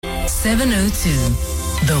702,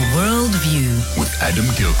 The World View with Adam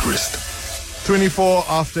Gilchrist. 24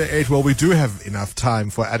 after 8. Well, we do have enough time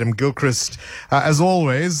for Adam Gilchrist. As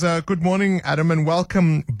always, good morning, Adam, and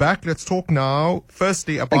welcome back. Let's talk now,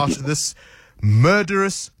 firstly, about this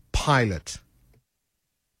murderous pilot.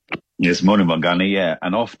 Yes, morning, Mongani. Yeah,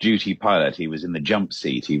 an off-duty pilot. He was in the jump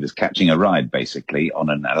seat. He was catching a ride, basically, on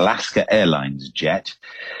an Alaska Airlines jet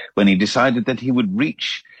when he decided that he would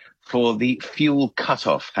reach for the fuel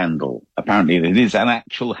cutoff handle. Apparently, it is an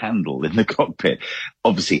actual handle in the cockpit.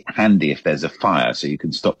 Obviously, handy if there's a fire, so you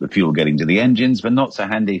can stop the fuel getting to the engines, but not so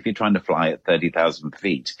handy if you're trying to fly at 30,000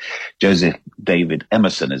 feet. Joseph David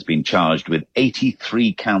Emerson has been charged with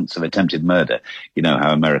 83 counts of attempted murder. You know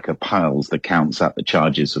how America piles the counts up. The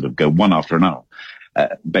charges sort of go one after another.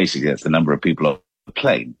 Basically, that's the number of people on the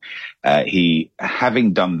plane. He,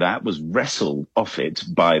 having done that, was wrestled off it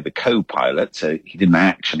by the co-pilot, so he didn't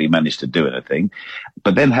actually manage to do anything.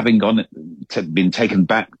 But then, having been taken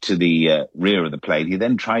back to the rear of the plane, he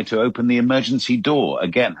then tried to open the emergency door.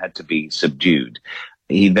 Again, had to be subdued.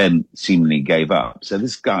 He then seemingly gave up. So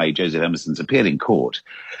this guy, Joseph Emerson's, appeared in court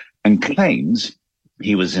and claims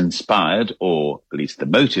he was inspired, or at least the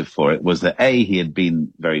motive for it was that A, he had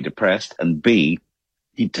been very depressed, and B,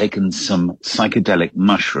 he'd taken some psychedelic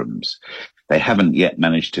mushrooms. They haven't yet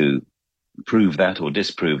managed to prove that or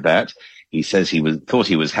disprove that. He says thought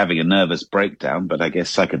he was having a nervous breakdown, but I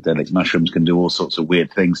guess psychedelic mushrooms can do all sorts of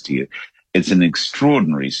weird things to you. It's an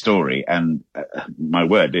extraordinary story, and my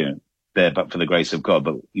word, there but for the grace of God,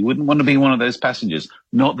 but you wouldn't want to be one of those passengers.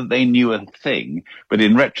 Not that they knew a thing, but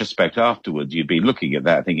in retrospect afterwards, you'd be looking at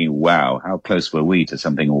that thinking, wow, how close were we to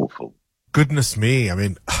something awful? Goodness me. I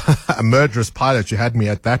mean, a murderous pilot, you had me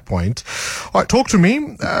at that point. All right, talk to me.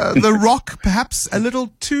 The Rock, perhaps a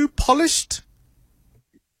little too polished?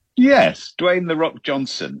 Yes, Dwayne "The Rock"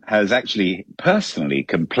 Johnson has actually personally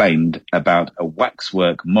complained about a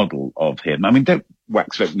waxwork model of him. I mean, don't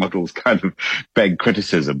waxwork models kind of beg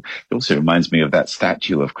criticism? It also reminds me of that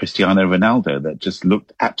statue of Cristiano Ronaldo that just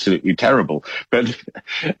looked absolutely terrible. But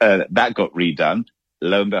that got redone.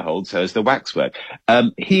 Lo and behold, so is the waxwork.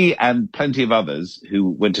 He and plenty of others who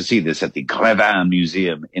went to see this at the Grévin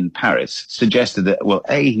Museum in Paris suggested that, well,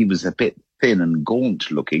 A, he was a bit thin and gaunt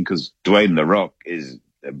looking because Dwayne "The Rock" is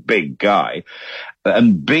a big guy.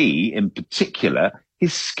 And B, in particular,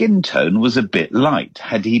 his skin tone was a bit light.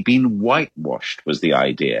 Had he been whitewashed was the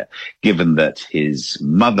idea, given that his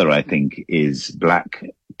mother, I think, is black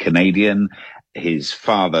Canadian, his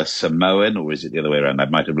father Samoan, or is it the other way around? I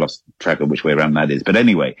might have lost track of which way around that is. But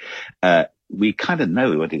anyway, we kind of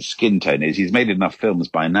know what his skin tone is. He's made enough films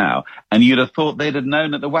by now, and you'd have thought they'd have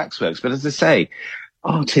known at the waxworks. But as I say,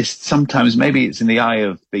 artists, sometimes maybe it's in the eye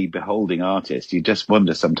of the beholding artist. You just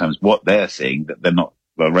wonder sometimes what they're seeing that they're not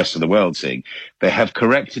the rest of the world seeing. They have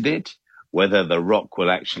corrected it. Whether The Rock will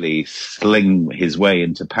actually sling his way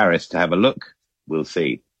into Paris to have a look, we'll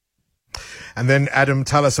see. And then, Adam,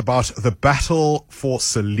 tell us about the battle for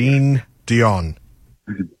Celine Dion.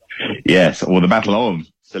 Yes, or the battle of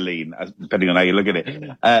Celine, depending on how you look at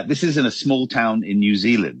it. This is in a small town in New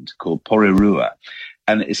Zealand called Porirua.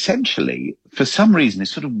 And essentially, for some reason,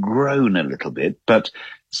 it's sort of grown a little bit, but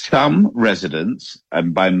some residents,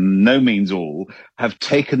 and by no means all, have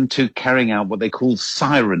taken to carrying out what they call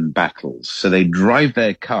siren battles. So they drive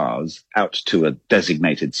their cars out to a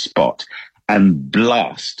designated spot and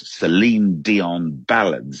blast Celine Dion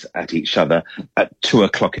ballads at each other at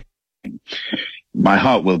 2:00. My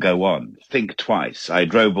heart will go on. Think twice. I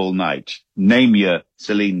drove all night. Name your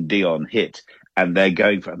Celine Dion hit. And they're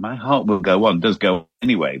going for it. My heart will go on. Does go on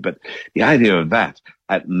anyway. But the idea of that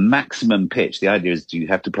at maximum pitch, the idea is you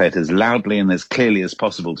have to play it as loudly and as clearly as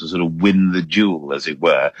possible to sort of win the duel, as it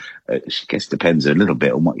were. I guess depends a little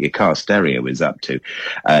bit on what your car stereo is up to.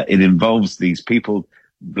 It involves these people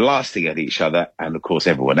blasting at each other, and of course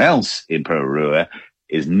everyone else in Porirua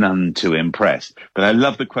is none too impressed. But I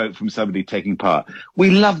love the quote from somebody taking part.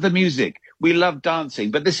 We love the music, we love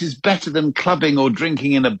dancing, but this is better than clubbing or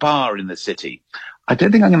drinking in a bar in the city. I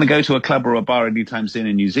don't think I'm going to go to a club or a bar anytime soon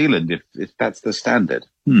in New Zealand if that's the standard.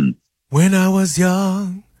 When I was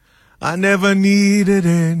young, I never needed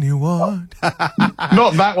anyone.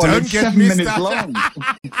 Not that one. Don't it's get 7 me minutes started.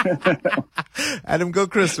 long. Adam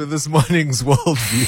Gilchrist with this morning's Worldview.